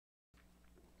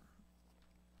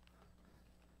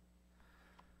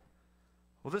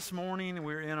Well, this morning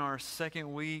we're in our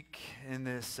second week in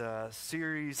this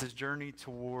series, this journey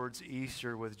towards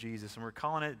Easter with Jesus, and we're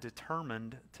calling it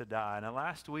Determined to Die. Now,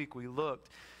 last week we looked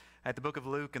at the book of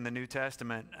Luke in the New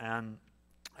Testament, and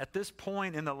at this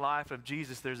point in the life of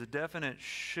Jesus, there's a definite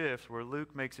shift where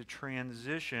Luke makes a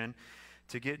transition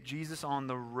to get Jesus on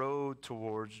the road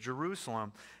towards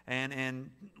Jerusalem. And in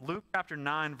Luke chapter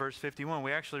 9, verse 51,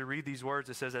 we actually read these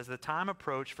words. It says, "As the time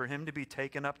approached for him to be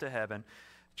taken up to heaven,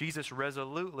 Jesus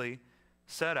resolutely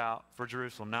set out for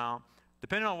Jerusalem." Now,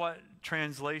 depending on what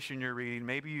translation you're reading,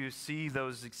 maybe you see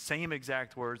those same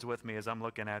exact words with me as I'm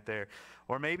looking at there.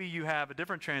 Or maybe you have a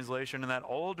different translation and that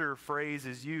older phrase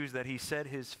is used that he set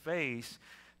his face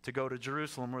to go to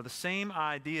Jerusalem, where the same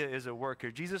idea is at work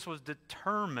here. Jesus was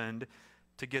determined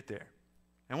to get there.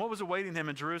 And what was awaiting him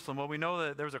in Jerusalem? Well, we know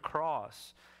that there was a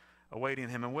cross awaiting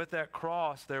him. And with that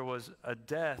cross, there was a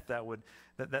death that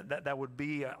would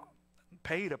be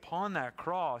paid upon that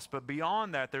cross. But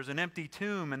beyond that, there's an empty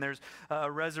tomb and there's a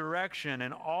resurrection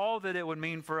and all that it would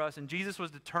mean for us. And Jesus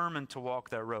was determined to walk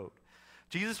that road.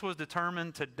 Jesus was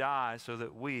determined to die so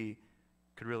that we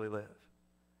could really live.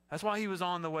 That's why he was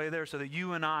on the way there, so that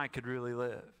you and I could really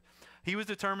live. He was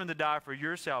determined to die for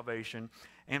your salvation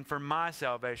and for my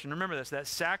salvation. Remember this, that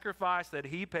sacrifice that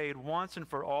he paid once and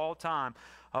for all time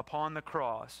upon the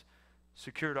cross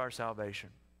secured our salvation.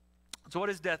 So what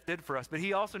his death did for us, but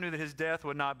he also knew that his death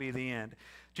would not be the end.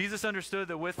 Jesus understood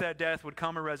that with that death would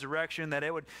come a resurrection, that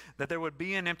there would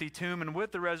be an empty tomb, and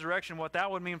with the resurrection, what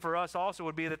that would mean for us also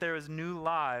would be that there is new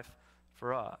life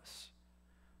for us.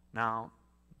 Now,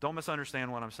 don't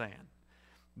misunderstand what I'm saying.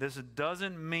 This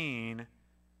doesn't mean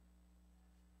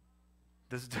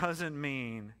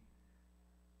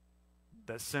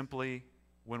that simply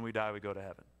when we die we go to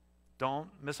heaven. Don't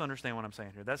misunderstand what I'm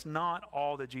saying here. That's not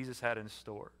all that Jesus had in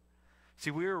store. See,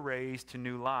 we are raised to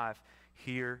new life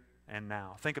here and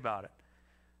now. Think about it.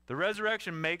 The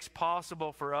resurrection makes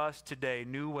possible for us today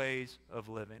new ways of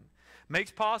living.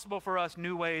 Makes possible for us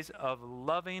new ways of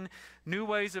loving, new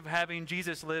ways of having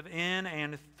Jesus live in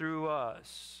and through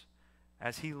us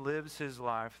as he lives his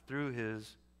life through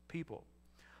his people.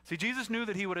 See, Jesus knew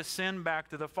that he would ascend back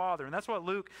to the Father, and that's what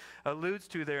Luke alludes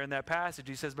to there in that passage.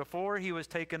 He says, before he was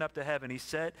taken up to heaven, he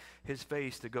set his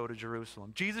face to go to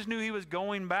Jerusalem. Jesus knew he was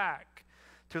going back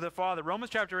to the Father. Romans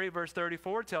chapter 8, verse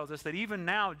 34 tells us that even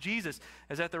now Jesus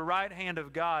is at the right hand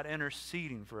of God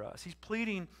interceding for us. He's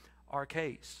pleading our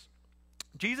case.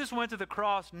 Jesus went to the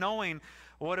cross knowing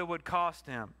what it would cost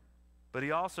him, but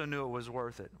he also knew it was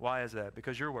worth it. Why is that?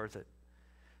 Because you're worth it.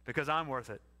 Because I'm worth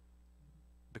it.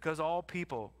 Because all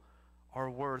people are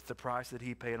worth the price that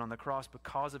he paid on the cross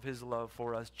because of his love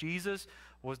for us. Jesus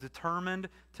was determined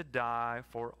to die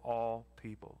for all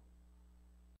people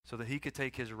so that he could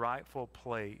take his rightful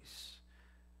place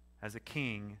as a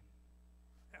king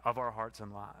of our hearts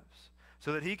and lives.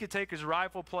 So that he could take his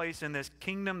rightful place in this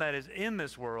kingdom that is in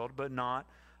this world but not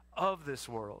of this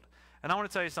world. And I want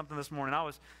to tell you something this morning. I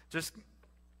was just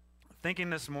thinking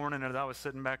this morning as I was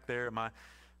sitting back there at my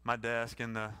desk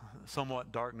in the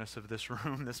somewhat darkness of this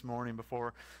room this morning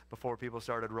before people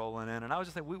started rolling in. And I was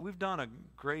just thinking, we've done a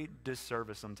great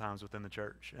disservice sometimes within the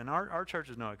church. And our church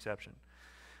is no exception.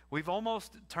 We've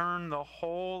almost turned the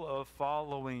whole of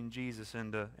following Jesus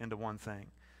into one thing.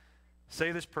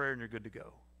 Say this prayer and you're good to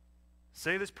go.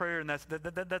 Say this prayer and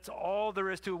that's all there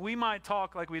is to it. We might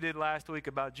talk like we did last week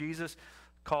about Jesus'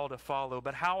 call to follow,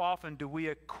 but how often do we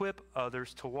equip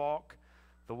others to walk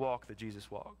the walk that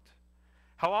Jesus walked?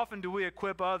 How often do we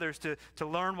equip others to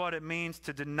learn what it means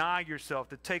to deny yourself,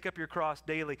 to take up your cross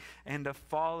daily, and to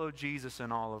follow Jesus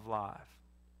in all of life?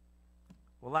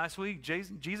 Well, last week,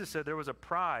 Jesus said there was a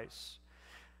price,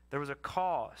 there was a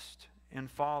cost in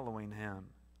following him.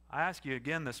 I ask you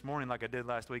again this morning, like I did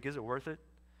last week, is it worth it?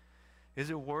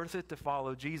 Is it worth it to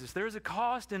follow Jesus? There's a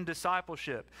cost in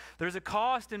discipleship. There's a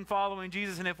cost in following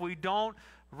Jesus, and if we don't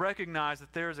recognize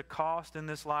that there's a cost in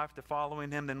this life to following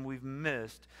him, then we've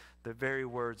missed the very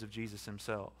words of Jesus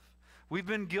himself. We've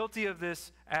been guilty of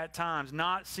this at times,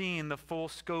 not seeing the full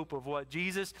scope of what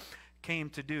Jesus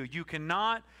came to do. You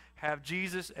cannot have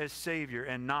Jesus as Savior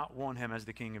and not want him as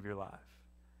the King of your life.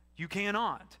 You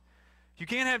cannot. You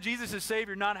can't have Jesus as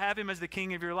Savior, not have him as the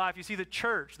King of your life. You see, the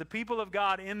church, the people of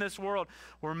God in this world,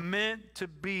 were meant to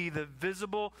be the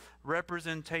visible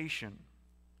representation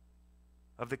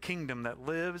of the kingdom that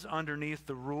lives underneath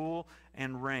the rule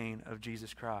and reign of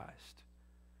Jesus Christ.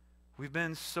 We've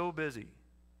been so busy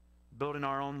building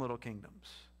our own little kingdoms.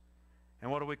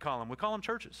 And what do we call them? We call them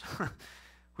churches.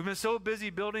 We've been so busy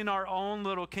building our own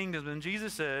little kingdoms. And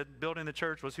Jesus said building the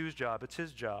church was whose job? It's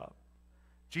his job.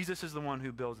 Jesus is the one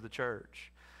who builds the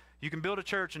church. You can build a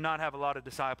church and not have a lot of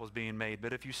disciples being made,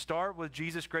 but if you start with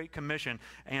Jesus' Great Commission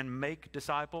and make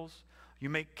disciples, you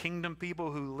make kingdom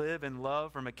people who live and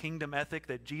love from a kingdom ethic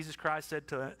that Jesus Christ said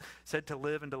to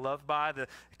live and to love by, the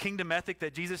kingdom ethic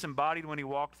that Jesus embodied when he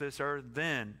walked this earth,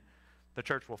 then the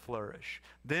church will flourish.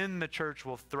 Then the church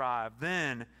will thrive.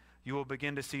 Then you will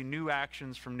begin to see new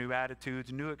actions from new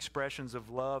attitudes, new expressions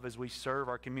of love as we serve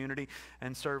our community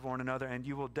and serve one another, and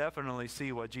you will definitely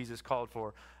see what Jesus called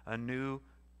for, a new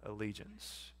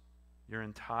allegiance, your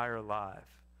entire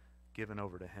life given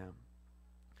over to him.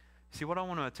 See, what I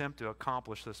want to attempt to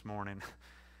accomplish this morning,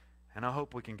 and I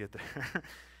hope we can get there,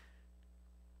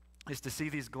 is to see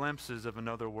these glimpses of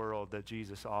another world that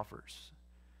Jesus offers.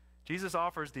 Jesus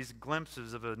offers these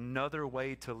glimpses of another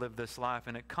way to live this life,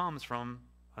 and it comes from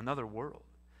another world.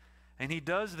 And he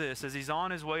does this as he's on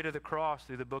his way to the cross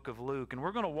through the book of Luke. And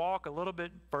we're going to walk a little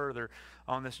bit further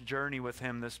on this journey with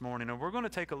him this morning. And we're going to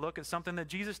take a look at something that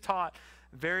Jesus taught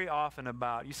very often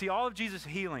about. You see, all of Jesus'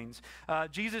 healings,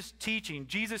 Jesus' teaching,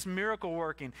 Jesus' miracle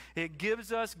working, it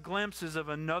gives us glimpses of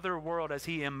another world as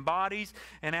he embodies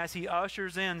and as he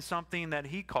ushers in something that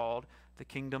he called the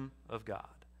kingdom of God.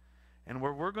 And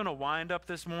where we're going to wind up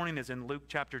this morning is in Luke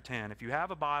chapter 10. If you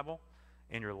have a Bible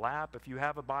in your lap, if you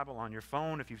have a Bible on your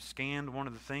phone, if you've scanned one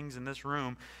of the things in this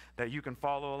room that you can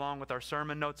follow along with our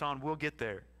sermon notes on, we'll get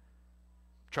there.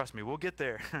 Trust me, we'll get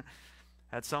there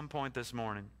at some point this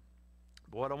morning.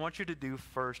 But what I want you to do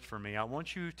first for me, I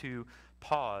want you to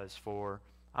pause for,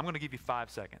 I'm going to give you 5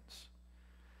 seconds.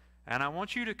 And I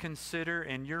want you to consider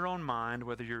in your own mind,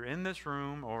 whether you're in this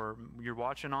room or you're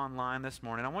watching online this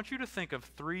morning, I want you to think of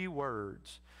 3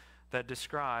 words that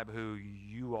describe who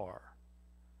you are.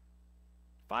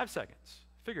 5 seconds.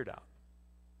 Figure it out.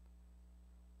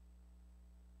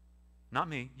 Not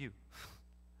me, you.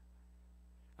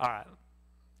 All right.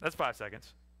 That's 5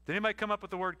 seconds. Did anybody come up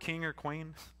with the word king or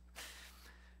queen?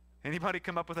 Anybody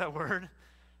come up with that word?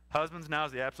 Husbands, now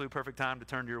is the absolute perfect time to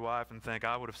turn to your wife and think,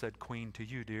 I would have said queen to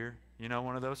you, dear. You know,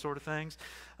 one of those sort of things.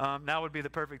 Now would be the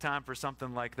perfect time for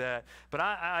something like that. But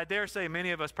I dare say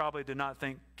many of us probably did not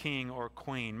think king or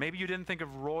queen. Maybe you didn't think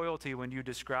of royalty when you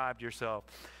described yourself.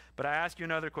 But I ask you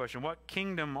another question. What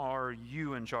kingdom are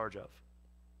you in charge of?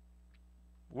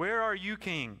 Where are you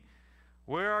king?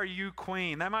 Where are you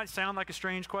queen? That might sound like a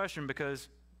strange question because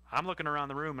I'm looking around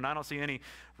the room and I don't see any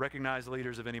recognized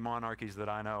leaders of any monarchies that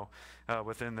I know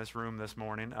within this room this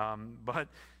morning. But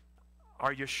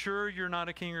are you sure you're not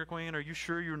a king or queen? Are you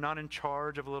sure you're not in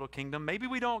charge of a little kingdom? Maybe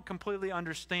we don't completely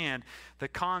understand the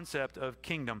concept of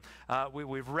kingdom.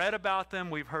 We've read about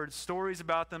them. We've heard stories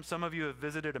about them. Some of you have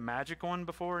visited a magic one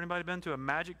before. Anybody been to a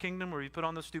magic kingdom where you put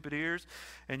on those stupid ears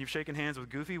and you've shaken hands with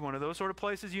Goofy, one of those sort of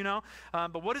places, you know?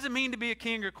 But what does it mean to be a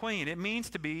king or queen? It means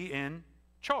to be in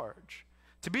charge.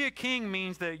 To be a king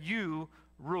means that you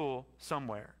rule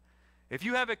somewhere. If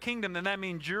you have a kingdom, then that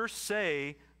means your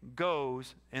say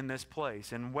goes in this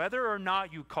place. And whether or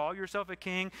not you call yourself a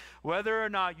king, whether or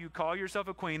not you call yourself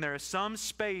a queen, there is some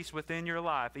space within your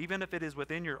life, even if it is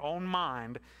within your own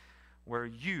mind, where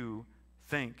you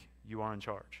think you are in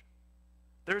charge.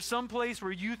 There's some place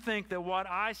where you think that what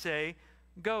I say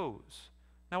goes.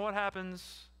 Now, what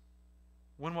happens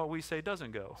when what we say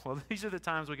doesn't go? Well, these are the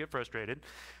times we get frustrated.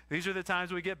 These are the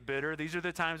times we get bitter. These are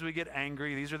the times we get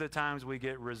angry. These are the times we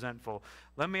get resentful.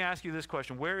 Let me ask you this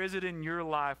question. Where is it in your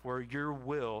life where your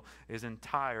will is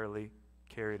entirely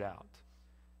carried out?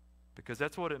 Because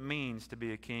that's what it means to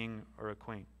be a king or a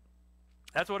queen.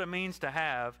 That's what it means to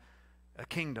have a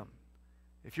kingdom.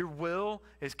 If your will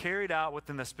is carried out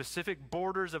within the specific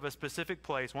borders of a specific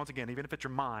place, once again, even if it's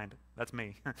your mind, that's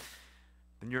me,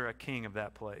 then you're a king of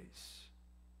that place.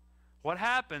 What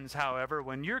happens, however,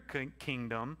 when your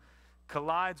kingdom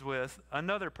collides with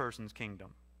another person's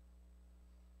kingdom?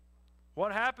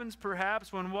 What happens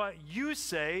perhaps when what you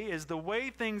say is the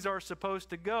way things are supposed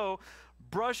to go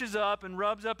brushes up and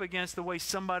rubs up against the way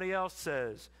somebody else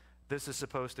says this is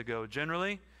supposed to go?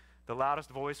 Generally, the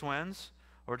loudest voice wins.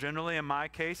 Or generally, in my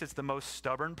case, it's the most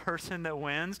stubborn person that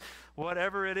wins.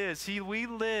 Whatever it is. See, we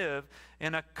live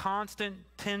in a constant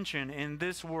tension in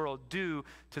this world due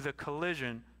to the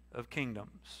collision of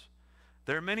kingdoms.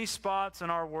 There are many spots in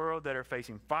our world that are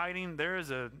facing fighting. There is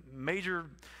a major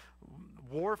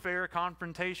warfare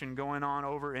confrontation going on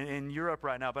over in Europe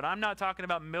right now. But I'm not talking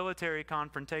about military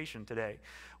confrontation today.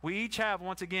 We each have,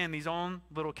 once again, these own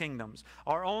little kingdoms,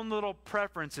 our own little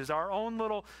preferences, our own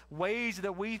little ways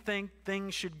that we think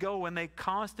things should go, and they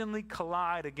constantly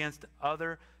collide against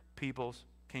other people's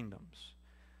kingdoms.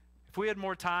 If we had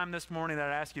more time this morning,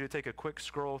 I'd ask you to take a quick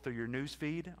scroll through your news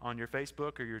feed on your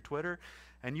Facebook or your Twitter,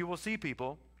 and you will see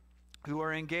people who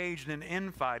are engaged in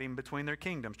infighting between their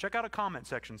kingdoms. Check out a comment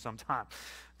section sometime.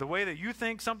 The way that you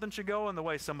think something should go and the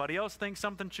way somebody else thinks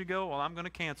something should go, well, I'm going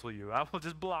to cancel you. I will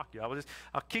just block you.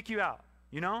 I'll kick you out,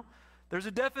 you know? There's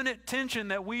a definite tension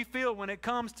that we feel when it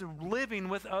comes to living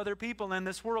with other people in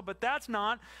this world, but that's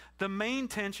not the main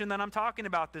tension that I'm talking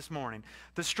about this morning.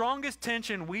 The strongest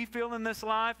tension we feel in this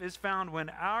life is found when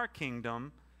our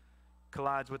kingdom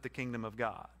collides with the kingdom of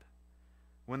God.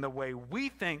 When the way we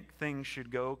think things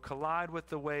should go collide with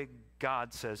the way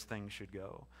God says things should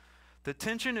go. The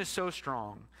tension is so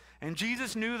strong. And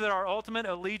Jesus knew that our ultimate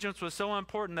allegiance was so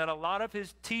important that a lot of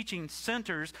his teaching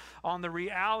centers on the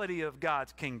reality of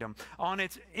God's kingdom, on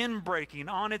its inbreaking,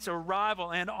 on its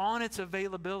arrival, and on its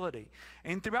availability.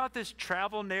 And throughout this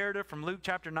travel narrative from Luke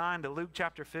chapter 9 to Luke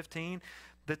chapter 15,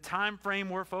 the time frame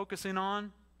we're focusing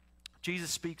on, Jesus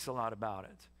speaks a lot about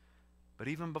it. But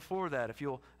even before that, if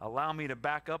you'll allow me to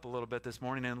back up a little bit this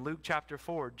morning, in Luke chapter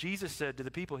 4, Jesus said to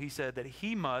the people, he said that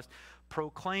he must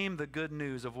proclaim the good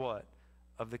news of what?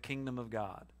 Of the kingdom of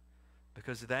God.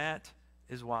 Because that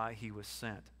is why he was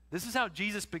sent. This is how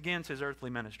Jesus begins his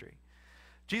earthly ministry.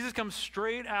 Jesus comes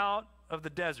straight out of the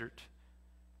desert,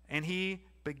 and he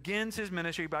begins his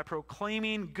ministry by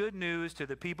proclaiming good news to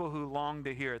the people who long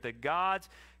to hear it, that God's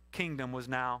kingdom was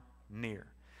now near.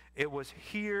 It was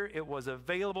here, it was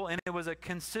available, and it was a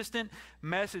consistent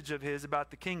message of his about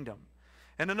the kingdom.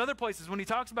 And in other places, when he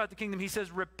talks about the kingdom, he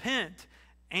says, repent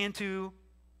and to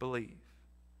believe.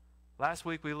 Last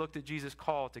week, we looked at Jesus'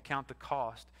 call to count the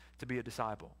cost to be a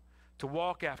disciple, to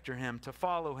walk after him, to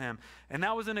follow him. And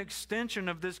that was an extension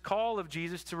of this call of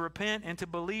Jesus to repent and to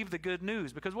believe the good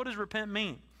news. Because what does repent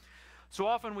mean? So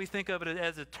often we think of it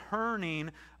as a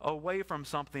turning away from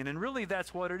something, and really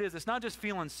that's what it is. It's not just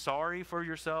feeling sorry for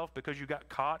yourself because you got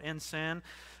caught in sin,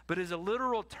 but it's a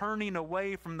literal turning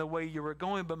away from the way you were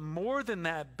going. But more than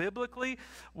that, biblically,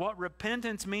 what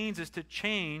repentance means is to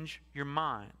change your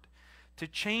mind, to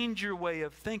change your way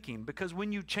of thinking. Because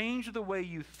when you change the way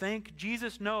you think,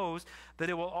 Jesus knows that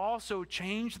it will also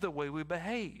change the way we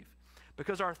behave.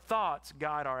 Because our thoughts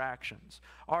guide our actions.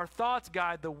 Our thoughts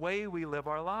guide the way we live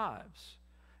our lives.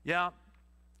 Yeah,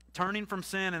 turning from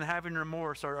sin and having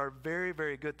remorse are very,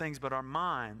 very good things, but our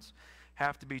minds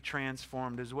have to be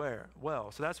transformed as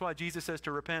well. So that's why Jesus says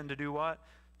to repent and to do what?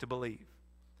 To believe.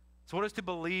 So what does to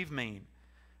believe mean?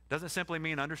 It doesn't simply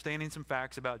mean understanding some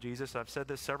facts about Jesus. I've said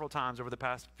this several times over the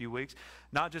past few weeks.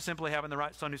 Not just simply having the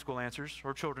right Sunday school answers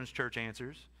or children's church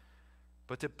answers,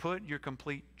 but to put your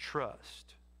complete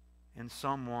trust in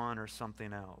someone or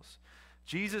something else.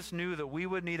 Jesus knew that we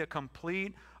would need a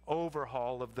complete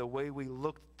overhaul of the way we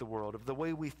looked at the world, of the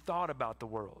way we thought about the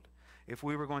world, if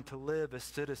we were going to live as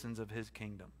citizens of his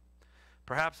kingdom.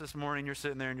 Perhaps this morning you're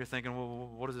sitting there and you're thinking, well,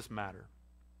 what does this matter?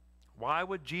 Why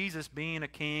would Jesus being a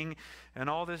king and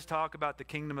all this talk about the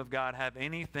kingdom of God have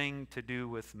anything to do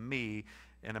with me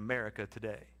in America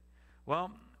today?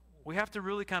 Well, we have to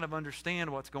really kind of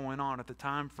understand what's going on at the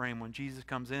time frame when Jesus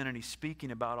comes in and he's speaking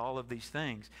about all of these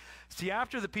things. See,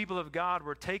 after the people of God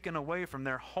were taken away from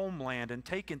their homeland and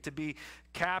taken to be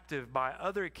captive by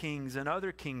other kings and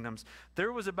other kingdoms,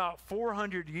 there was about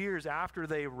 400 years after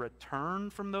they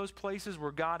returned from those places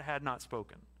where God had not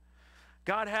spoken.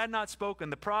 God had not spoken.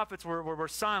 The prophets were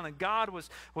silent. God was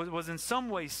in some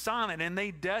ways silent, and they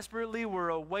desperately were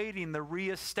awaiting the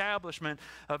reestablishment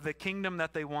of the kingdom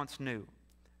that they once knew.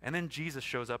 And then Jesus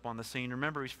shows up on the scene.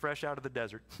 Remember, he's fresh out of the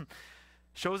desert.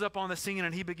 Shows up on the scene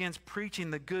and he begins preaching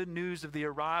the good news of the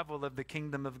arrival of the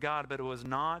kingdom of God, but it was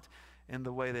not in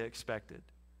the way they expected.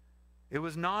 It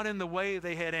was not in the way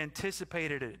they had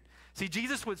anticipated it. See,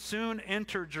 Jesus would soon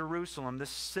enter Jerusalem,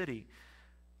 this city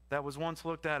that was once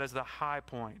looked at as the high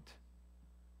point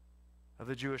of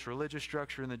the Jewish religious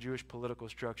structure and the Jewish political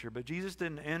structure. But Jesus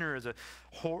didn't enter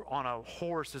on a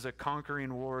horse as a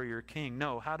conquering warrior king.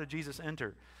 No, how did Jesus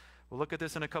enter? We'll look at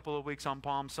this in a couple of weeks on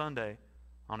Palm Sunday.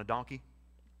 On a donkey.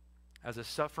 As a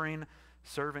suffering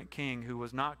servant king who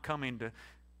was not coming to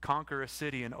conquer a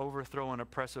city and overthrow an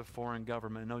oppressive foreign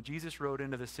government. No, Jesus rode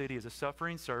into the city as a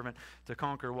suffering servant to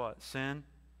conquer what? Sin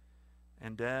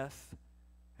and death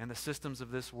and the systems of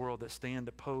this world that stand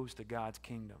opposed to God's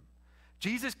kingdom.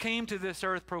 Jesus came to this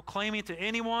earth proclaiming to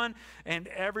anyone and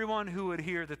everyone who would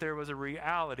hear that there was a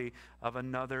reality of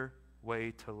another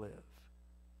way to live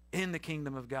in the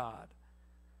kingdom of God.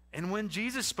 And when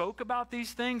Jesus spoke about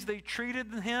these things, they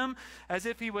treated him as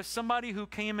if he was somebody who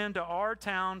came into our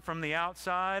town from the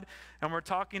outside, and we're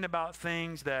talking about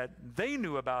things that they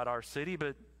knew about our city,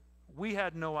 but we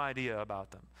had no idea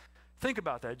about them. Think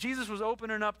about that. Jesus was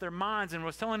opening up their minds and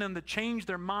was telling them to change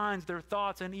their minds, their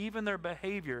thoughts, and even their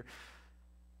behavior.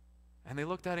 And they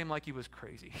looked at him like he was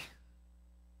crazy.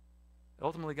 It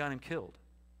ultimately got him killed.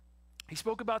 He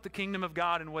spoke about the kingdom of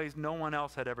God in ways no one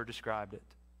else had ever described it.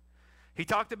 He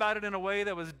talked about it in a way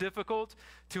that was difficult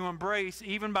to embrace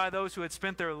even by those who had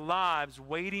spent their lives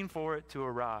waiting for it to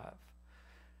arrive.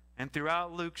 And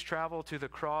throughout Luke's travel to the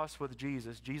cross with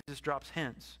Jesus, Jesus drops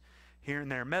hints here and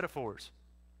there, metaphors,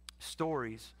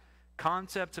 stories,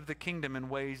 concepts of the kingdom in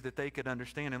ways that they could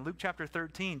understand. In Luke chapter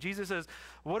 13, Jesus says,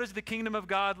 "What is the kingdom of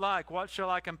God like? What shall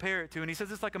I compare it to?" And he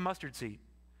says it's like a mustard seed,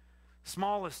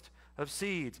 smallest of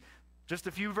seeds. Just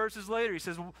a few verses later, he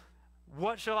says,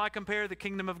 "What shall I compare the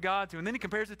kingdom of God to?" And then he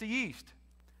compares it to yeast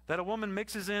that a woman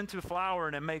mixes into flour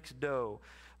and it makes dough.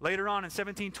 Later on in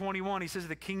 17:21, he says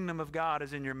the kingdom of God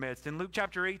is in your midst. In Luke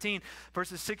chapter 18,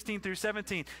 verses 16 through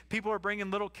 17, people are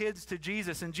bringing little kids to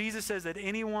Jesus, and Jesus says that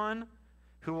anyone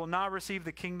who will not receive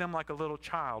the kingdom like a little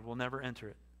child will never enter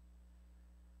it.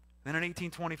 Then in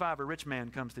 18:25, a rich man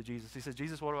comes to Jesus. He says,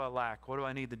 "Jesus, what do I lack? What do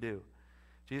I need to do?"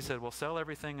 Jesus said, "Well, sell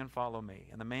everything and follow me."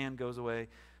 And the man goes away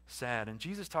sad. And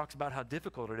Jesus talks about how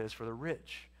difficult it is for the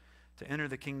rich to enter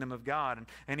the kingdom of God.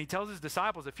 And he tells his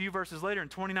disciples a few verses later in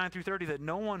 29 through 30 that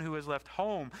no one who has left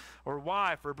home or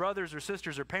wife or brothers or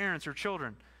sisters or parents or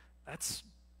children, that's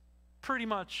pretty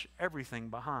much everything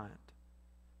behind,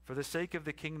 for the sake of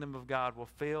the kingdom of God will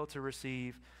fail to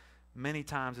receive many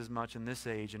times as much in this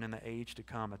age and in the age to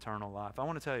come eternal life. I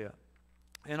want to tell you,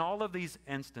 in all of these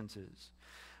instances,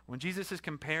 when Jesus is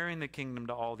comparing the kingdom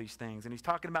to all these things, and he's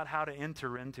talking about how to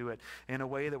enter into it in a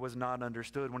way that was not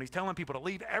understood, when he's telling people to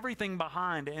leave everything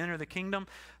behind to enter the kingdom,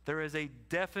 there is a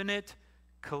definite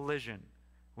collision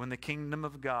when the kingdom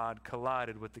of God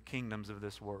collided with the kingdoms of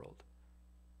this world.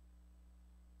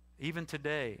 Even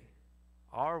today,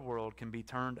 our world can be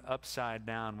turned upside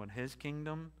down when his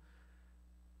kingdom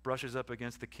brushes up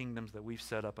against the kingdoms that we've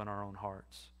set up in our own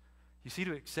hearts. You see,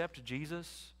 to accept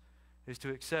Jesus is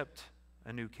to accept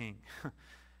a new king.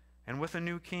 And with a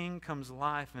new king comes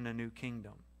life in a new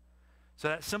kingdom. So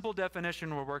that simple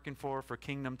definition we're working for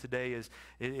kingdom today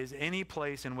is any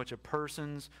place in which a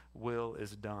person's will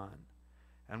is done.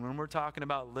 And when we're talking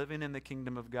about living in the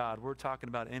kingdom of God, we're talking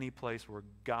about any place where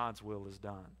God's will is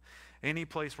done. Any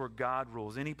place where God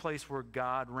rules, any place where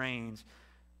God reigns,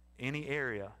 any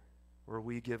area where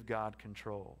we give God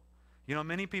control. You know,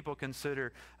 many people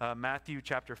consider Matthew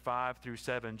chapter 5 through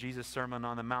 7, Jesus' Sermon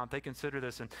on the Mount, they consider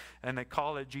this and they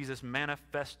call it Jesus'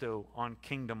 manifesto on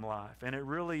kingdom life. And it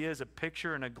really is a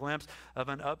picture and a glimpse of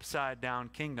an upside down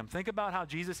kingdom. Think about how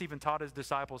Jesus even taught his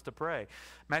disciples to pray.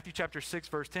 Matthew chapter 6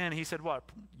 verse 10, he said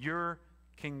what? Your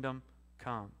kingdom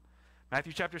come.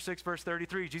 Matthew chapter 6 verse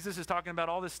 33, Jesus is talking about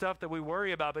all this stuff that we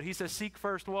worry about, but he says seek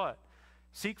first what?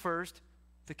 Seek first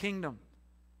the kingdom.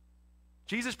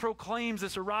 Jesus proclaims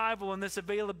this arrival and this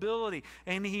availability,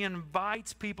 and he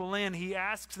invites people in. He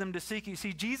asks them to seek. You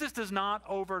see, Jesus does not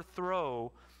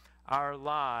overthrow our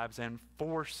lives and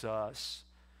force us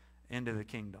into the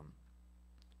kingdom.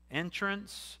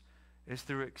 Entrance is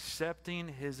through accepting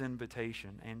his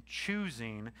invitation and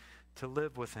choosing to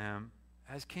live with him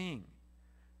as king.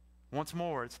 Once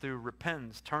more, it's through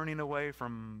repentance, turning away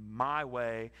from my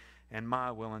way and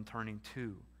my will and turning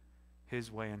to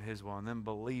his way and his will, and then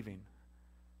believing,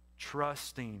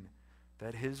 trusting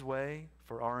that his way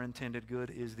for our intended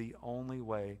good is the only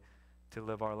way to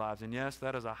live our lives. And yes,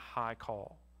 that is a high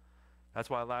call. That's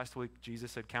why last week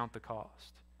Jesus said, count the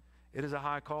cost. It is a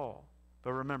high call.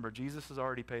 But remember, Jesus has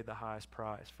already paid the highest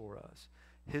price for us.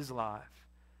 His life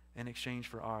in exchange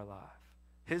for our life.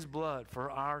 His blood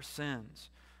for our sins.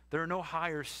 There are no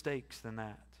higher stakes than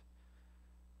that.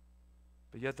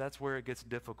 But yet that's where it gets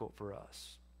difficult for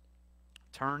us.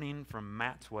 Turning from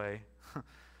Matt's way,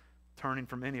 turning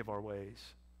from any of our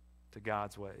ways to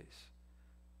God's ways.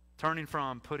 Turning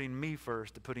from putting me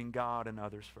first to putting God and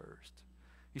others first.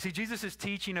 You see, Jesus is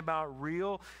teaching about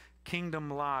real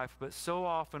kingdom life, but so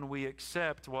often we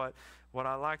accept what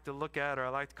I like to look at, or I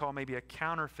like to call maybe a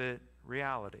counterfeit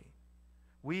reality.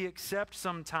 We accept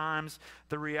sometimes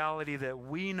the reality that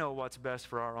we know what's best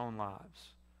for our own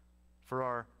lives, for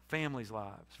our families'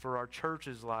 lives, for our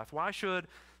church's life. Why should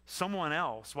someone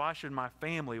else, why should my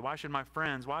family, why should my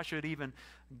friends, why should even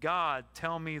God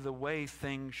tell me the way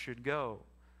things should go?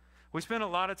 We spent a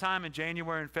lot of time in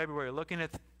January and February looking at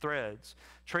threads,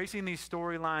 tracing these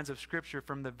storylines of Scripture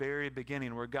from the very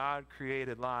beginning where God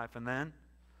created life, and then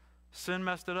sin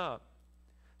messed it up.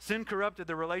 Sin corrupted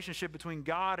the relationship between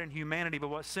God and humanity, but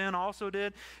what sin also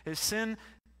did is sin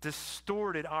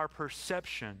distorted our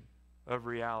perception of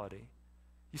reality.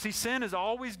 You see, sin is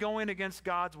always going against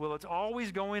God's will. It's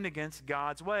always going against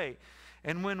God's way.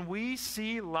 And when we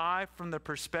see life from the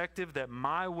perspective that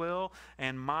my will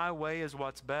and my way is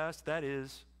what's best, that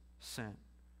is sin.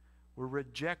 We're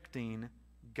rejecting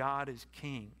God is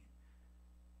king,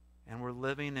 and we're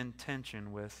living in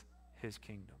tension with his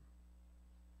kingdom.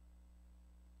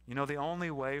 You know, the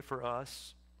only way for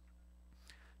us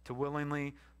to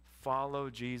willingly follow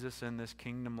Jesus in this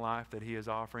kingdom life that he is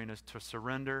offering is to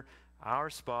surrender our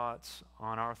spots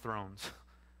on our thrones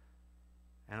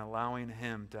and allowing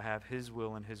him to have his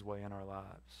will and his way in our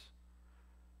lives.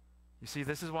 You see,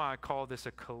 this is why I called this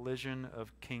a collision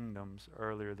of kingdoms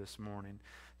earlier this morning,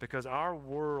 because our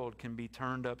world can be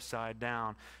turned upside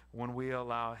down when we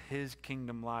allow his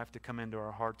kingdom life to come into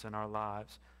our hearts and our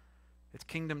lives. It's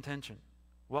kingdom tension.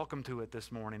 Welcome to it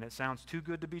this morning. It sounds too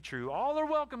good to be true. All are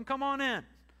welcome. Come on in.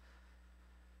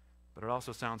 But it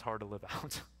also sounds hard to live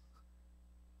out.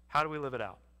 How do we live it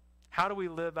out? How do we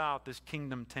live out this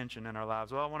kingdom tension in our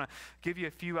lives? Well, I want to give you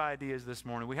a few ideas this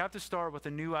morning. We have to start with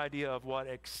a new idea of what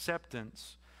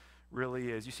acceptance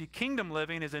really is. You see, kingdom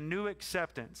living is a new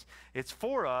acceptance. It's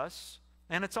for us,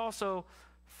 and it's also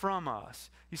from us.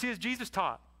 You see, as Jesus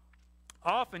taught,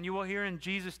 often you will hear in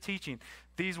Jesus' teaching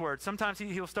these words. Sometimes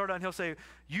he'll start out and he'll say,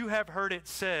 "You have heard it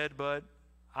said, but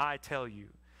I tell you."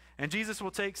 And Jesus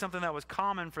will take something that was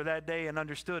common for that day and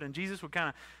understood, and Jesus would kind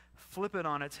of flip it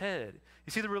on its head.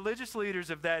 You see, the religious leaders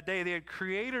of that day, they had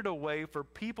created a way for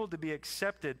people to be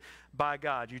accepted by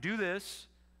God. You do this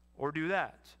or do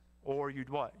that. Or you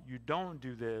what? You don't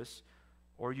do this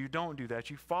or you don't do that.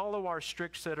 You follow our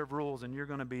strict set of rules and you're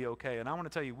going to be okay. And I want to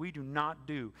tell you, we do not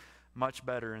do much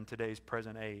better in today's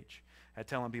present age at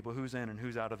telling people who's in and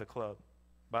who's out of the club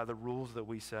by the rules that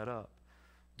we set up.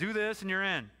 Do this and you're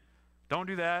in. Don't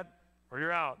do that or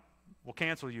you're out. We'll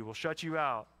cancel you. We'll shut you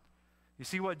out. You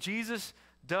see, what Jesus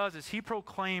does is he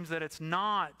proclaims that it's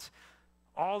not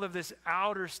all of this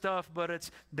outer stuff, but it's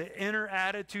the inner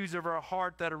attitudes of our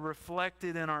heart that are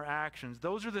reflected in our actions.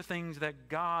 Those are the things that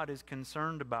God is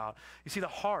concerned about. You see, the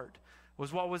heart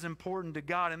was what was important to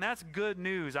God, and that's good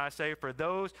news, I say, for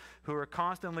those who are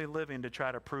constantly living to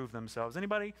try to prove themselves.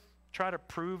 Anybody try to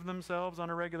prove themselves on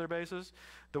a regular basis?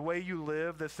 The way you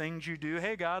live, the things you do.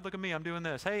 Hey, God, look at me, I'm doing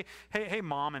this. Hey,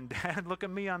 Mom and Dad, look at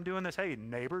me, I'm doing this. Hey,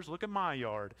 neighbors, look at my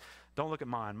yard. Don't look at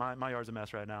mine. My yard's a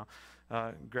mess right now.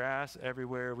 Grass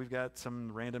everywhere. We've got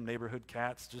some random neighborhood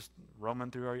cats just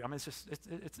roaming through our yard. I mean,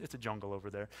 it's a jungle over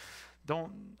there.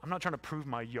 I'm not trying to prove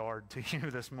my yard to you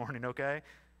this morning, okay?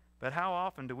 But how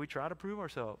often do we try to prove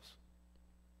ourselves?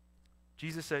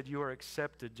 Jesus said, "You are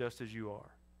accepted just as you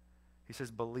are." He says,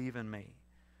 "Believe in me."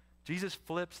 Jesus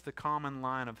flips the common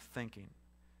line of thinking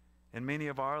in many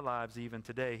of our lives even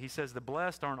today. He says the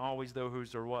blessed aren't always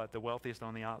those who are what? The wealthiest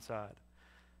on the outside.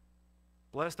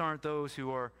 Blessed aren't those who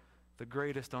are the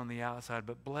greatest on the outside,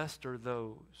 but blessed are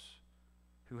those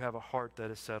who have a heart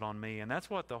that is set on me. And that's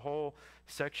what the whole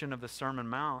section of the Sermon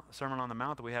on the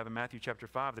Mount that we have in Matthew chapter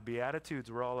 5, the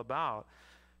Beatitudes, were all about.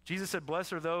 Jesus said,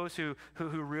 blessed are those who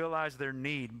realize their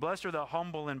need. Blessed are the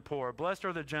humble and poor. Blessed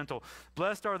are the gentle.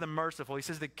 Blessed are the merciful. He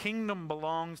says the kingdom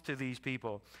belongs to these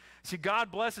people. See, God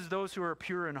blesses those who are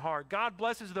pure in heart. God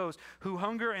blesses those who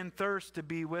hunger and thirst to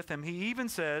be with him. He even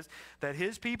says that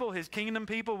his people, his kingdom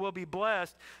people, will be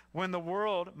blessed when the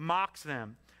world mocks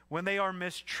them, when they are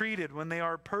mistreated, when they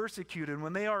are persecuted,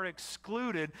 when they are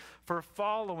excluded for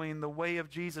following the way of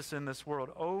Jesus in this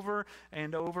world. Over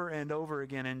and over and over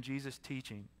again in Jesus'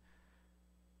 teaching,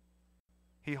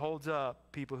 he holds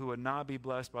up people who would not be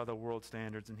blessed by the world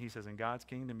standards, and he says, in God's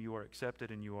kingdom, you are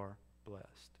accepted and you are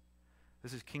blessed.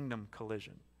 This is kingdom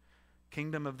collision.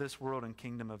 Kingdom of this world and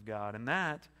kingdom of God. And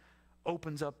that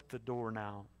opens up the door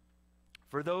now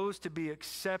for those to be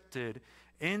accepted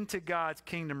into God's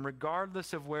kingdom,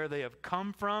 regardless of where they have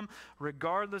come from,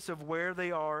 regardless of where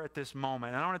they are at this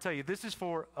moment. And I want to tell you, this is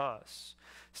for us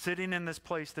sitting in this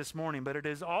place this morning, but it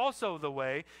is also the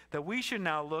way that we should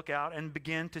now look out and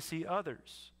begin to see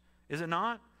others. Is it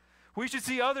not? We should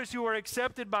see others who are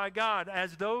accepted by God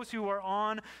as those who are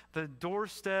on the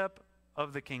doorstep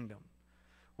of the kingdom.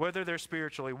 Whether they're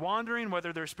spiritually wandering,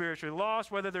 whether they're spiritually lost,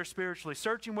 whether they're spiritually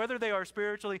searching, whether they are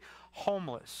spiritually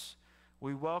homeless.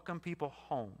 We welcome people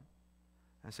home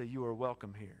and say, you are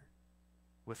welcome here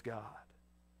with God.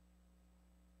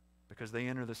 Because they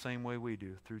enter the same way we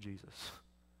do, through Jesus.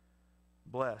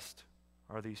 Blessed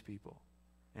are these people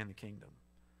in the kingdom.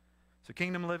 So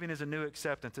kingdom living is a new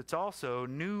acceptance. It's also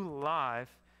new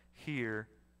life here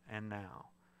and now.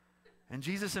 And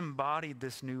Jesus embodied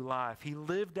this new life. He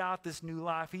lived out this new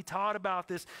life. He taught about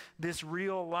this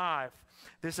real life,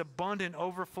 this abundant,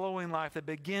 overflowing life that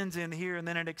begins in here and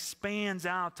then it expands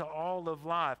out to all of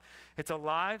life. It's a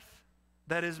life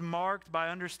that is marked by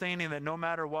understanding that no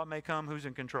matter what may come, who's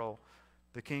in control?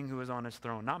 The King who is on his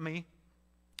throne. Not me,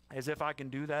 as if I can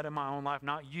do that in my own life,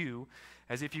 not you,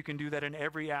 as if you can do that in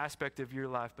every aspect of your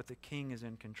life, but the King is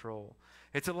in control.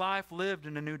 It's a life lived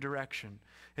in a new direction.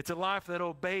 It's a life that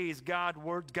obeys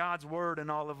God's word in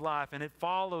all of life, and it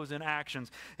follows in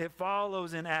actions. It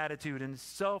follows in attitude and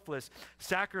selfless,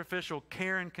 sacrificial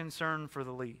care and concern for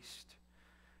the least.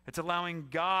 It's allowing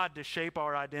God to shape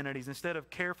our identities instead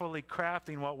of carefully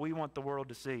crafting what we want the world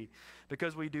to see.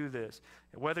 Because we do this.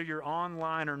 Whether you're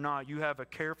online or not, you have a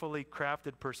carefully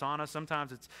crafted persona.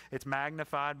 Sometimes it's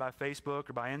magnified by Facebook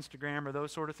or by Instagram or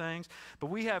those sort of things. But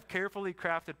we have carefully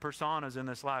crafted personas in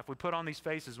this life. We put on these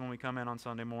faces when we come in on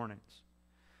Sunday mornings.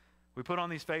 We put on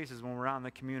these faces when we're out in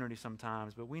the community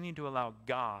sometimes. But we need to allow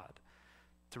God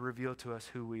to reveal to us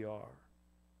who we are,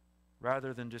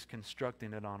 rather than just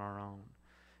constructing it on our own.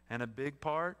 And a big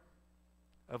part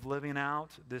of living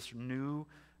out this new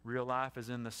real life is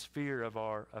in the sphere of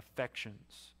our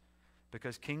affections.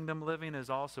 Because kingdom living is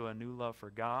also a new love for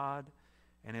God,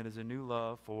 and it is a new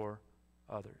love for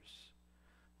others.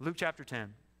 Luke chapter 10.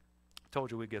 I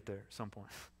told you we'd get there at some point.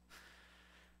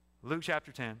 Luke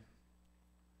chapter 10.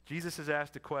 Jesus is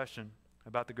asked a question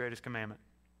about the greatest commandment.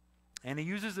 And he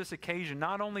uses this occasion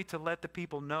not only to let the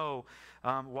people know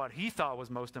what he thought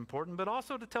was most important, but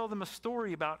also to tell them a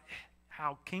story about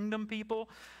how kingdom people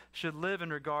should live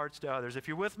in regards to others. If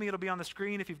you're with me, it'll be on the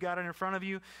screen. If you've got it in front of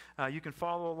you, you can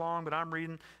follow along, but I'm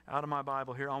reading out of my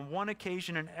Bible here. On one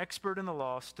occasion, an expert in the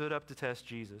law stood up to test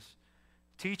Jesus.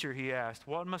 "Teacher," he asked,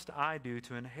 "what must I do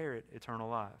to inherit eternal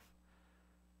life?"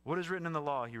 "What is written in the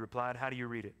law?" he replied. "How do you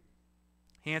read it?"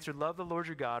 He answered, "Love the Lord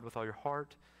your God with all your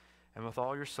heart, and with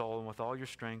all your soul, and with all your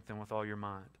strength, and with all your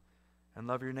mind. And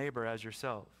love your neighbor as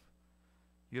yourself."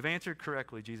 "You have answered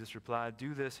correctly," Jesus replied.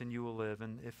 "Do this and you will live."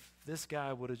 And if this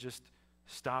guy would have just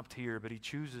stopped here, but he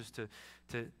chooses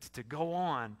to go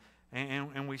on.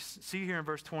 And we see here in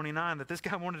verse 29 that this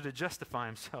guy wanted to justify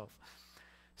himself.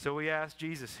 So we asked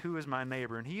Jesus, "Who is my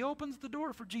neighbor?" And he opens the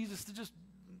door for Jesus to just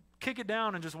kick it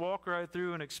down and just walk right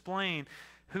through and explain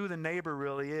who the neighbor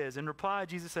really is. In reply,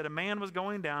 Jesus said, "A man was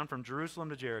going down from Jerusalem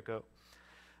to Jericho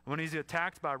when he's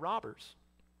attacked by robbers.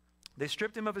 They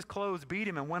stripped him of his clothes, beat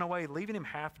him, and went away, leaving him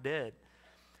half dead.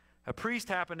 A priest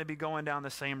happened to be going down the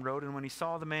same road, and when he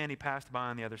saw the man, he passed by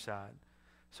on the other side.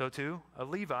 So too, a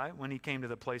Levite, when he came to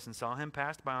the place and saw him,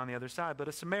 passed by on the other side. But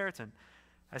a Samaritan,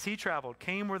 as he traveled,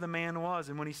 came where the man was,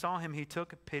 and when he saw him, he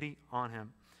took pity on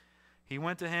him. He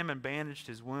went to him and bandaged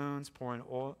his wounds, pouring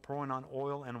on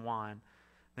oil and wine.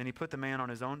 Then he put the man on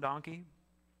his own donkey,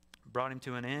 brought him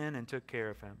to an inn, and took care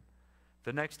of him.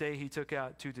 The next day he took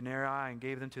out 2 denarii and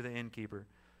gave them to the innkeeper.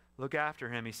 'Look after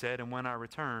him,' he said, 'and when I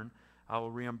return, I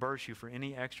will reimburse you for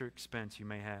any extra expense you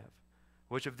may have.'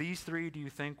 Which of these 3 do you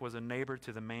think was a neighbor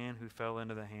to the man who fell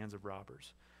into the hands of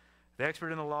robbers?" The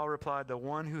expert in the law replied, "The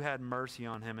one who had mercy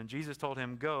on him." And Jesus told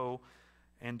him, "Go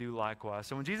and do likewise."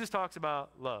 So when Jesus talks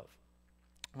about love,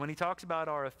 when he talks about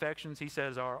our affections, he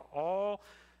says all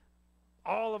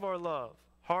of our love,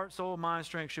 heart, soul, mind,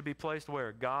 strength, should be placed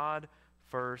where? God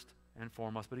first and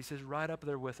foremost. But he says right up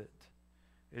there with it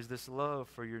is this love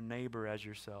for your neighbor as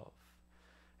yourself.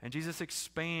 And Jesus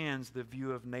expands the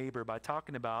view of neighbor by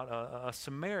talking about a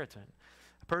Samaritan,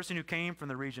 a person who came from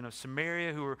the region of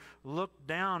Samaria, who were looked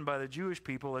down by the Jewish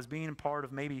people as being part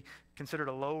of maybe considered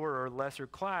a lower or lesser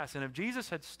class. And if Jesus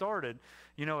had started,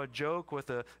 a joke with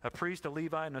a priest, a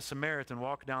Levite, and a Samaritan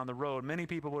walk down the road, many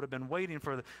people would have been waiting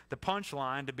for the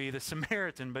punchline to be the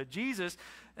Samaritan. But Jesus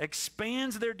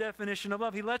expands their definition of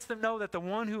love. He lets them know that the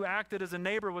one who acted as a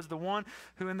neighbor was the one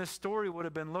who in this story would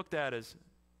have been looked at as,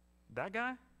 that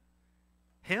guy?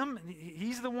 Him?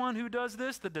 He's the one who does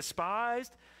this, the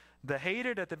despised, the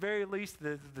hated, at the very least,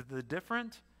 the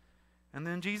different. And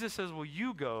then Jesus says, well,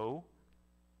 you go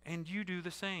and you do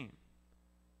the same.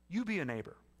 You be a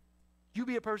neighbor. You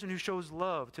be a person who shows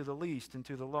love to the least and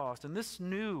to the lost. And this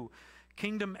new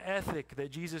kingdom ethic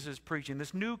that Jesus is preaching,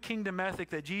 this new kingdom ethic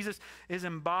that Jesus is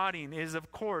embodying is,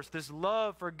 of course, this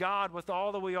love for God with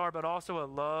all that we are, but also a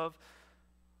love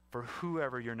for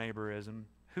whoever your neighbor is. And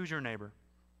who's your neighbor?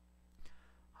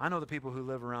 I know the people who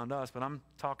live around us, but I'm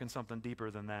talking something deeper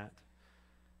than that.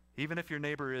 Even if your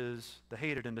neighbor is the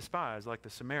hated and despised, like the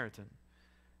Samaritan,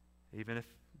 even if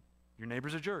your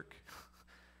neighbor's a jerk,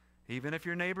 even if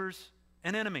your neighbor's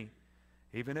an enemy,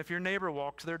 even if your neighbor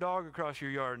walks their dog across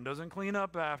your yard and doesn't clean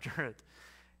up after it,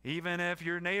 even if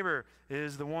your neighbor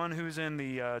is the one who's in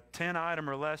the 10 item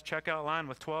or less checkout line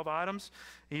with 12 items,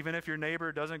 even if your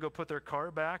neighbor doesn't go put their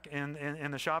cart back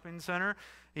in the shopping center,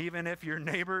 even if your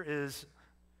neighbor is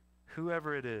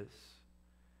whoever it is,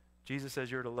 Jesus says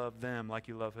you're to love them like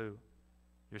you love who?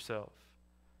 Yourself.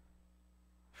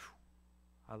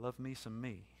 I love me some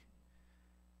me.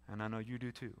 And I know you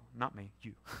do too. Not me,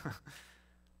 you.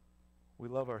 We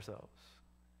love ourselves.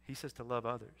 He says to love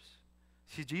others.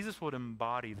 See, Jesus would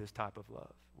embody this type of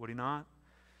love, would he not?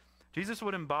 Jesus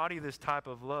would embody this type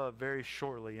of love very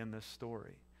shortly in this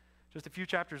story. Just a few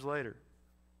chapters later,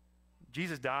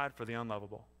 Jesus died for the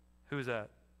unlovable. Who is that?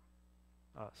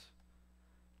 Us.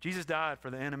 Jesus died for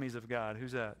the enemies of God.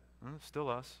 Who's that? Well, still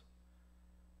us.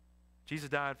 Jesus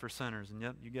died for sinners, and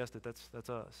yet, you guessed it, that's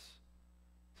us.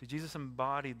 See, Jesus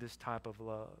embodied this type of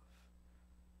love.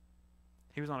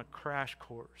 He was on a crash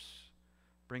course,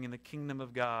 bringing the kingdom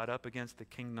of God up against the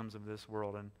kingdoms of this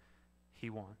world, and he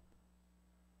won.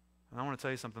 And I want to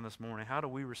tell you something this morning. How do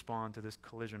we respond to this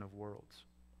collision of worlds?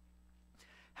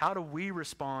 How do we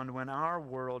respond when our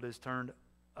world is turned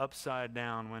upside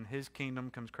down, when his kingdom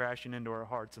comes crashing into our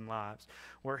hearts and lives,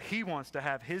 where he wants to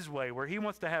have his way, where he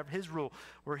wants to have his rule,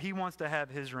 where he wants to have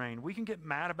his reign? We can get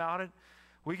mad about it.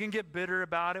 We can get bitter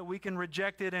about it. We can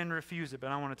reject it and refuse it. But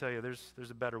I want to tell you,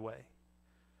 there's a better way.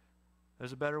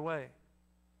 There's a better way.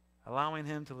 Allowing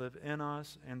him to live in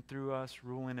us and through us,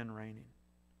 ruling and reigning.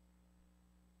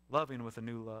 Loving with a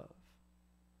new love.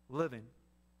 Living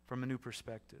from a new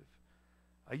perspective.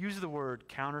 I used the word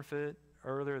counterfeit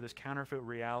earlier, this counterfeit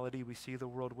reality we see the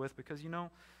world with, because,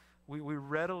 we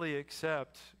readily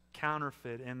accept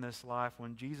counterfeit in this life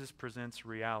when Jesus presents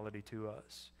reality to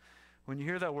us. When you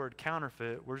hear that word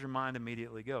counterfeit, where's your mind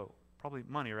immediately go? Probably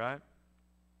money, right?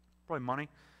 Probably money.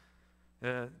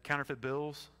 Counterfeit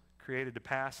bills created to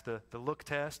pass the look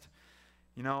test.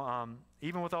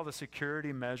 Even with all the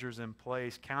security measures in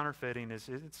place, counterfeiting it's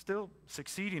still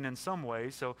succeeding in some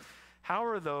ways. So how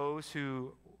are those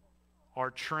who are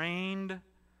trained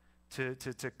to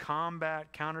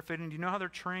combat counterfeiting? Do you know how they're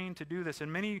trained to do this?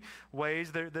 In many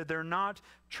ways, they're not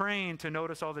trained to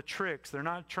notice all the tricks. They're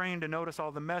not trained to notice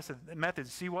all the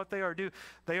methods. See what they are doing?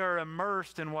 They are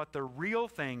immersed in what the real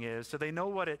thing is, so they know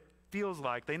what it feels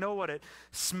like. They know what it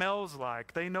smells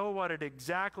like. They know what it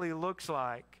exactly looks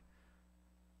like.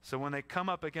 So when they come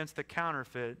up against the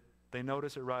counterfeit, they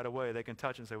notice it right away. They can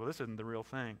touch it and say, well, this isn't the real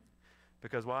thing.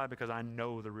 Because why? Because I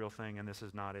know the real thing and this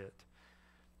is not it.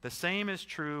 The same is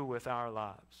true with our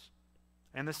lives.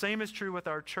 And the same is true with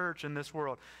our church in this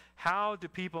world. How do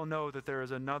people know that there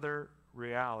is another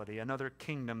reality, another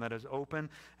kingdom that is open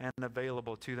and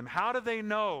available to them? How do they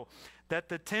know that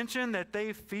the tension that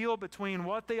they feel between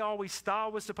what they always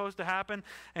thought was supposed to happen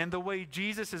and the way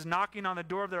Jesus is knocking on the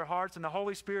door of their hearts and the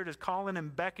Holy Spirit is calling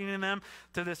and beckoning them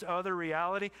to this other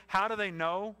reality? How do they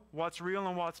know what's real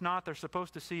and what's not? They're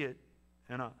supposed to see it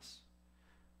in us,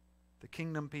 the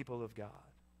kingdom people of God.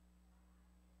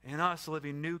 In us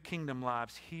living new kingdom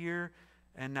lives here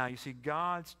and now. You see,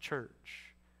 God's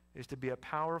church is to be a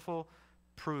powerful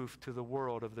proof to the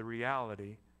world of the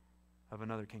reality of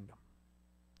another kingdom.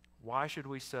 Why should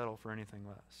we settle for anything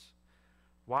less?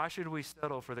 Why should we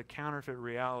settle for the counterfeit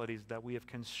realities that we have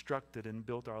constructed and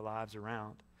built our lives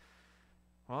around?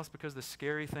 Well, it's because the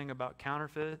scary thing about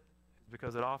counterfeit is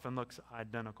because it often looks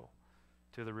identical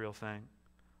to the real thing.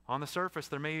 On the surface,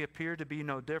 there may appear to be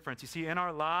no difference. You see, in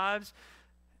our lives,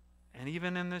 and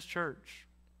even in this church,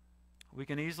 we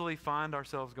can easily find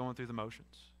ourselves going through the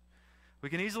motions. We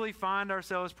can easily find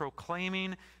ourselves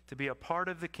proclaiming to be a part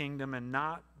of the kingdom and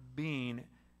not being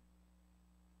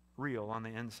real on the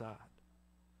inside.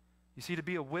 You see, to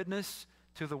be a witness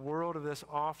to the world of this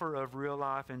offer of real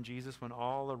life in Jesus when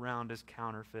all around is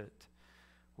counterfeit,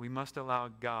 we must allow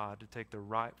God to take the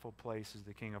rightful place as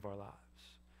the King of our lives.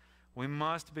 We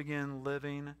must begin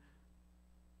living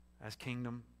as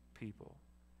kingdom people.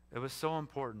 It was so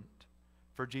important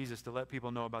for Jesus to let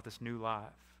people know about this new life,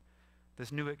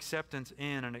 this new acceptance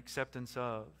in and acceptance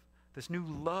of, this new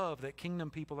love that kingdom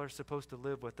people are supposed to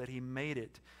live with, that he made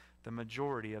it the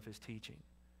majority of his teaching.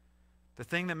 The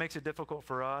thing that makes it difficult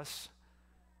for us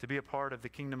to be a part of the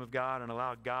kingdom of God and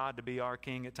allow God to be our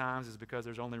king at times is because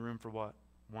there's only room for what?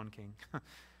 One king.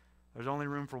 There's only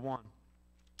room for one.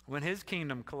 When his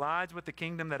kingdom collides with the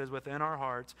kingdom that is within our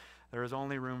hearts, there is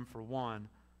only room for one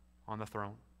on the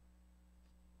throne.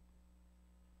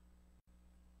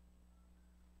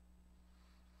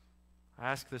 I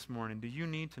ask this morning, do you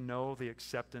need to know the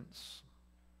acceptance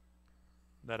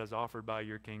that is offered by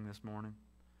your King this morning?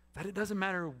 That it doesn't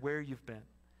matter where you've been,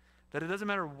 that it doesn't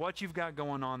matter what you've got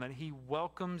going on, that he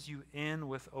welcomes you in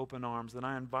with open arms. That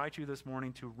I invite you this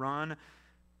morning to run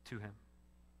to him.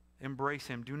 Embrace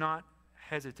him. Do not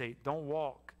hesitate. Don't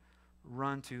walk.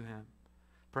 Run to him.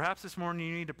 Perhaps this morning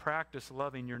you need to practice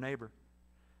loving your neighbor.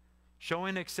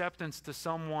 Showing acceptance to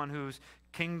someone whose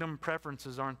kingdom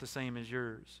preferences aren't the same as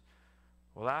yours.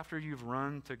 Well, after you've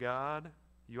run to God,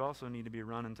 you also need to be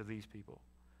running to these people.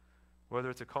 Whether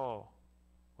it's a call,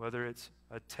 whether it's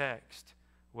a text,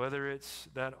 whether it's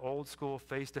that old school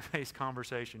face-to-face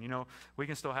conversation. You know, we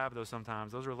can still have those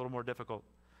sometimes. Those are a little more difficult.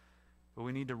 But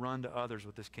we need to run to others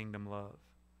with this kingdom love.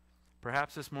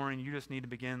 Perhaps this morning you just need to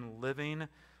begin living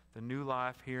the new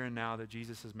life here and now that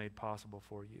Jesus has made possible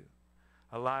for you.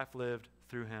 A life lived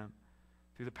through him,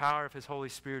 through the power of his Holy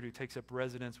Spirit who takes up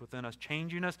residence within us,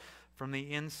 changing us from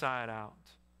the inside out.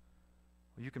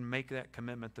 Well, you can make that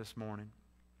commitment this morning.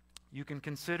 You can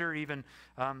consider even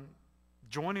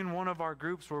joining one of our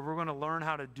groups where we're going to learn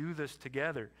how to do this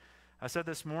together. I said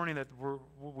this morning that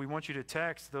we want you to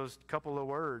text those couple of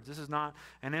words. This is not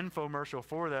an infomercial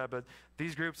for that, but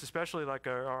these groups, especially like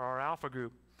our Alpha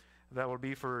group, that would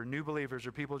be for new believers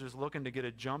or people just looking to get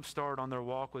a jump start on their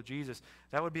walk with Jesus.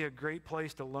 That would be a great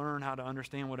place to learn how to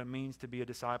understand what it means to be a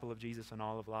disciple of Jesus in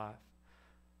all of life.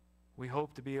 We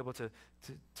hope to be able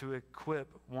to equip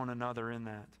one another in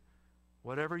that.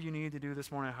 Whatever you need to do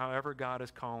this morning, however God is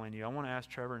calling you. I want to ask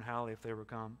Trevor and Hallie if they would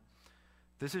come.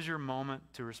 This is your moment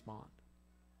to respond.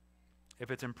 If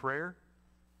it's in prayer,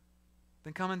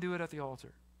 then come and do it at the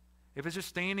altar. If it's just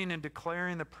standing and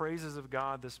declaring the praises of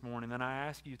God this morning, then I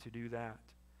ask you to do that.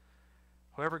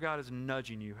 However God is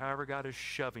nudging you, however God is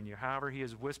shoving you, however he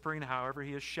is whispering, however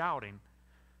he is shouting,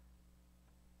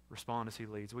 respond as he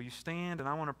leads. Will you stand? And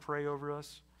I want to pray over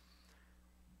us.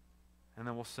 And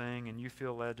then we'll sing, and you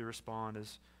feel led to respond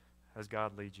as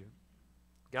God leads you.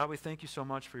 God, we thank you so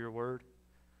much for your word.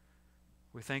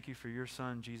 We thank you for your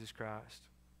Son, Jesus Christ.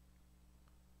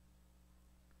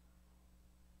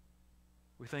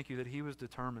 We thank you that he was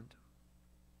determined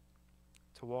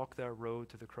to walk that road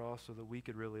to the cross so that we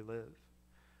could really live.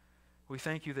 We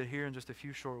thank you that here in just a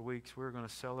few short weeks we're going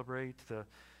to celebrate the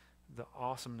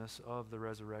awesomeness of the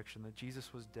resurrection, that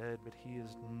Jesus was dead, but he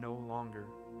is no longer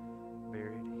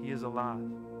buried. He is alive.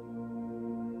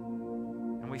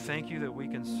 And we thank you that we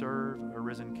can serve a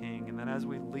risen King, and that as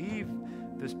we leave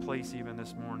this place even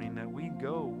this morning, that we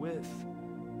go with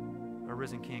a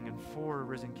risen King and for a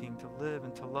risen King to live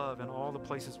and to love in all the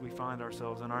places we find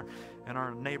ourselves, in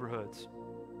our neighborhoods,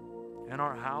 in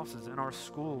our houses, in our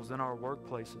schools, in our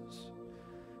workplaces.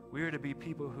 We are to be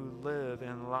people who live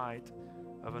in light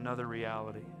of another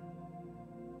reality.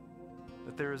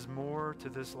 That there is more to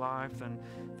this life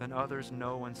than others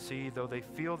know and see. Though they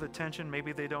feel the tension,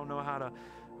 maybe they don't know how to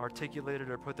articulate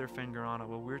it or put their finger on it.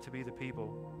 Well, we're to be the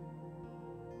people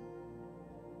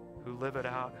who live it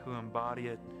out, who embody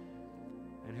it,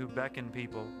 and who beckon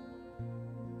people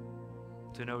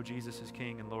to know Jesus as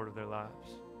King and Lord of their lives.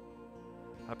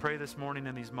 I pray this morning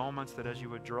in these moments that as you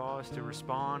would draw us to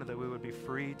respond, that we would be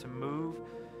free to move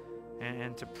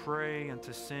and to pray and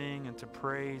to sing and to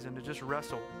praise and to just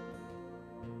wrestle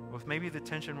with maybe the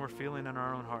tension we're feeling in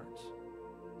our own hearts.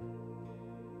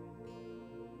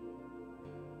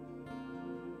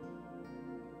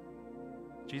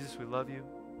 Jesus, we love you.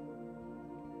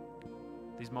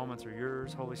 These moments are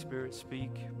yours. Holy Spirit,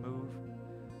 speak, move,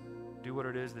 do what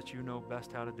it is that you know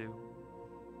best how to do.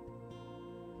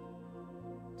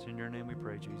 It's in your name we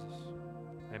pray, Jesus.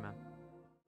 Amen.